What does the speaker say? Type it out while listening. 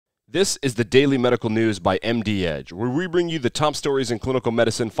This is the Daily Medical News by MDedge, where we bring you the top stories in clinical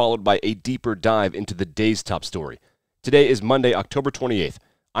medicine followed by a deeper dive into the day's top story. Today is Monday, October 28th.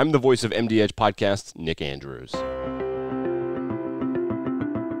 I'm the voice of MDedge Podcasts, Nick Andrews.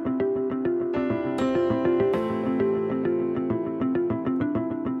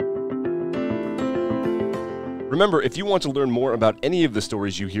 Remember, if you want to learn more about any of the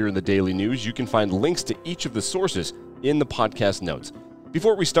stories you hear in the Daily News, you can find links to each of the sources in the podcast notes.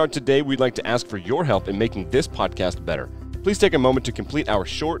 Before we start today, we'd like to ask for your help in making this podcast better. Please take a moment to complete our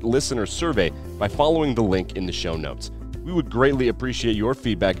short listener survey by following the link in the show notes. We would greatly appreciate your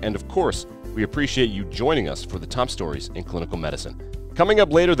feedback, and of course, we appreciate you joining us for the top stories in clinical medicine. Coming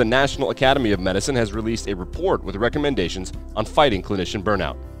up later, the National Academy of Medicine has released a report with recommendations on fighting clinician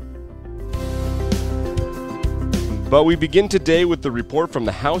burnout. But we begin today with the report from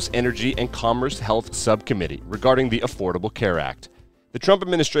the House Energy and Commerce Health Subcommittee regarding the Affordable Care Act. The Trump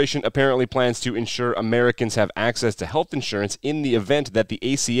administration apparently plans to ensure Americans have access to health insurance in the event that the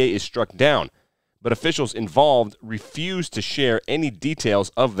ACA is struck down, but officials involved refuse to share any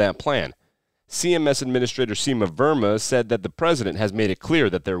details of that plan. CMS Administrator Verma said that the president has made it clear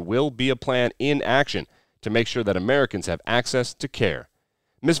that there will be a plan in action to make sure that Americans have access to care.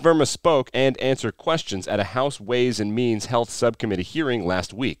 Ms. Verma spoke and answered questions at a House Ways and Means Health Subcommittee hearing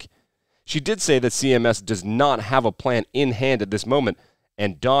last week. She did say that CMS does not have a plan in hand at this moment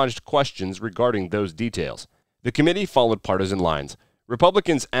and dodged questions regarding those details. The committee followed partisan lines.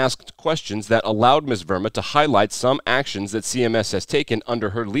 Republicans asked questions that allowed Ms. Verma to highlight some actions that CMS has taken under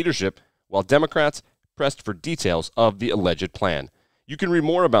her leadership, while Democrats pressed for details of the alleged plan. You can read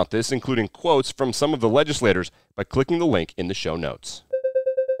more about this, including quotes from some of the legislators, by clicking the link in the show notes.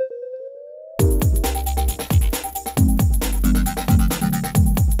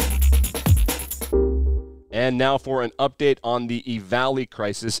 And now for an update on the EVALI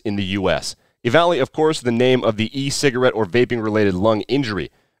crisis in the U.S. EVALI, of course, the name of the e-cigarette or vaping-related lung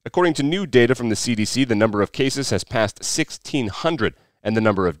injury. According to new data from the CDC, the number of cases has passed 1,600, and the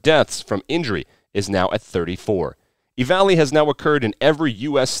number of deaths from injury is now at 34. EVALI has now occurred in every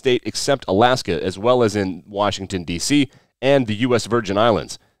U.S. state except Alaska, as well as in Washington, D.C., and the U.S. Virgin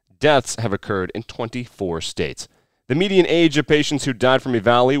Islands. Deaths have occurred in 24 states. The median age of patients who died from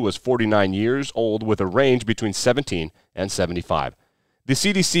EVALI was 49 years old, with a range between 17 and 75. The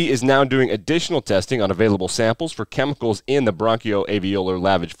CDC is now doing additional testing on available samples for chemicals in the bronchoalveolar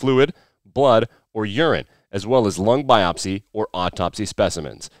lavage fluid, blood, or urine, as well as lung biopsy or autopsy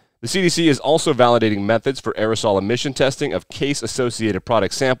specimens. The CDC is also validating methods for aerosol emission testing of case-associated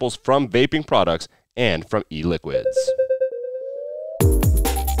product samples from vaping products and from e-liquids.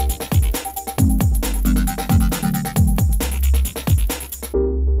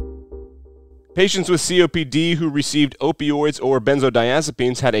 Patients with COPD who received opioids or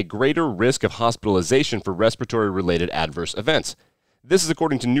benzodiazepines had a greater risk of hospitalization for respiratory-related adverse events. This is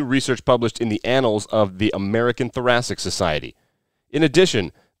according to new research published in the Annals of the American Thoracic Society. In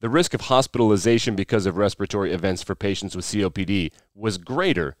addition, the risk of hospitalization because of respiratory events for patients with COPD was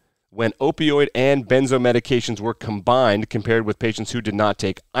greater when opioid and benzo medications were combined compared with patients who did not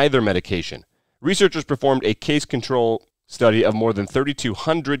take either medication. Researchers performed a case control study of more than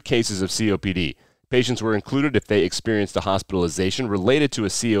 3,200 cases of COPD. Patients were included if they experienced a hospitalization related to a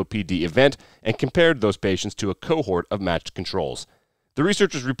COPD event and compared those patients to a cohort of matched controls. The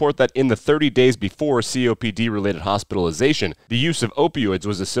researchers report that in the 30 days before COPD-related hospitalization, the use of opioids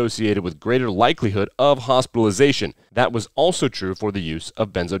was associated with greater likelihood of hospitalization. That was also true for the use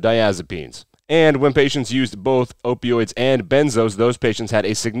of benzodiazepines. And when patients used both opioids and benzos, those patients had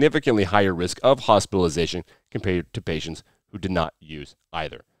a significantly higher risk of hospitalization compared to patients who did not use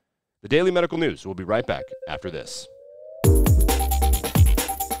either. The Daily Medical News will be right back after this.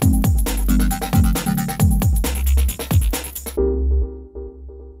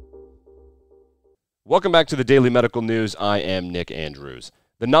 Welcome back to the Daily Medical News. I am Nick Andrews.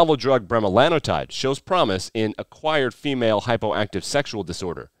 The novel drug bremelanotide shows promise in acquired female hypoactive sexual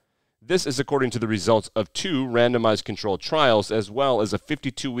disorder. This is according to the results of 2 randomized controlled trials, as well as a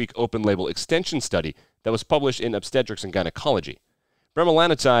 52-week open-label extension study that was published in Obstetrics and Gynecology.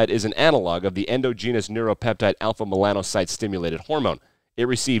 Bremelanotide is an analog of the endogenous neuropeptide alpha-melanocyte-stimulated hormone. It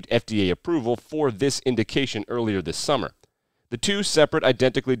received FDA approval for this indication earlier this summer. The 2 separate,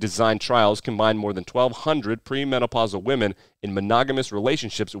 identically designed trials combined more than 1,200 premenopausal women in monogamous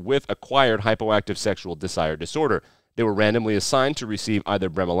relationships with acquired hypoactive sexual desire disorder. They were randomly assigned to receive either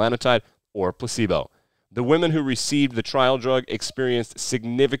bremelanotide or placebo. The women who received the trial drug experienced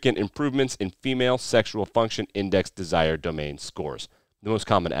significant improvements in female sexual function index desire domain scores. The most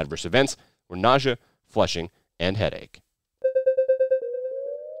common adverse events were nausea, flushing, and headache.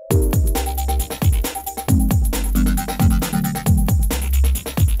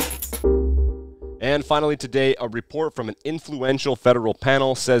 And finally today, a report from an influential federal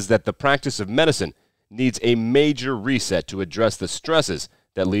panel says that the practice of medicine needs a major reset to address the stresses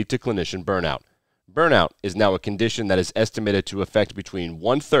that lead to clinician burnout. Burnout is now a condition that is estimated to affect between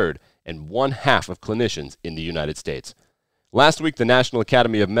 1/3 and 1/2 of clinicians in the United States. Last week, the National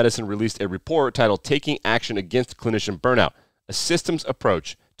Academy of Medicine released a report titled Taking Action Against Clinician Burnout, a Systems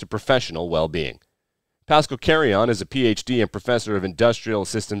Approach to Professional Well-Being. Pascal Kerry is a PhD and professor of Industrial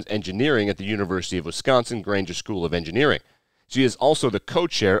Systems Engineering at the University of Wisconsin Granger School of Engineering. She is also the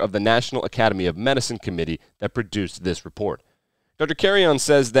co-chair of the National Academy of Medicine committee that produced this report. Dr. Kerry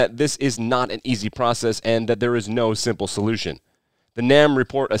says that this is not an easy process and that there is no simple solution. The NAM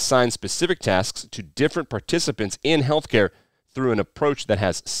report assigns specific tasks to different participants in healthcare through an approach that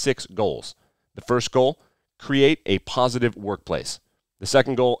has 6 goals. The first goal, create a positive workplace. The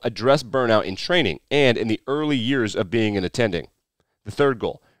second goal, address burnout in training and in the early years of being an attending. The third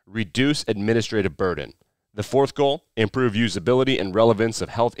goal, reduce administrative burden. The fourth goal, improve usability and relevance of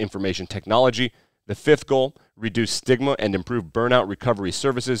health information technology. The fifth goal, reduce stigma and improve burnout recovery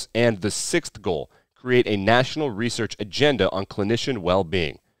services. And the sixth goal, create a national research agenda on clinician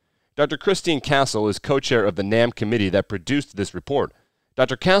well-being. Dr. Christine Castle is co-chair of the NAM committee that produced this report.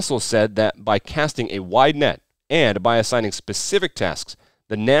 Dr. Castle said that by casting a wide net and by assigning specific tasks,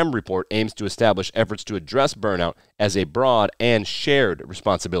 the NAM report aims to establish efforts to address burnout as a broad and shared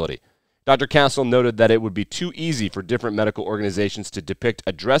responsibility. Dr. Castle noted that it would be too easy for different medical organizations to depict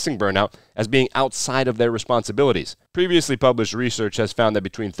addressing burnout as being outside of their responsibilities. Previously published research has found that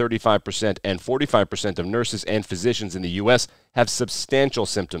between 35% and 45% of nurses and physicians in the U.S. have substantial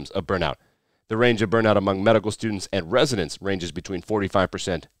symptoms of burnout. The range of burnout among medical students and residents ranges between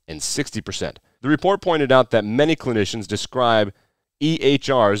 45% and 60%. The report pointed out that many clinicians describe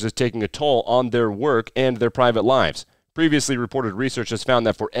EHRs as taking a toll on their work and their private lives. Previously reported research has found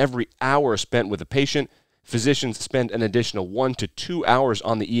that for every hour spent with a patient, physicians spend an additional 1 to 2 hours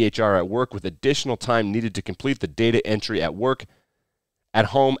on the EHR at work, with additional time needed to complete the data entry at work, at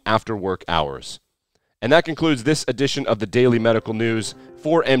home after work hours. And that concludes this edition of the Daily Medical News.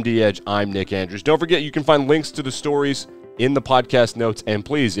 For MDedge, I'm Nick Andrews. Don't forget, you can find links to the stories in the podcast notes, and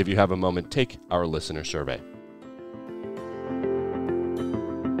please, if you have a moment, take our listener survey.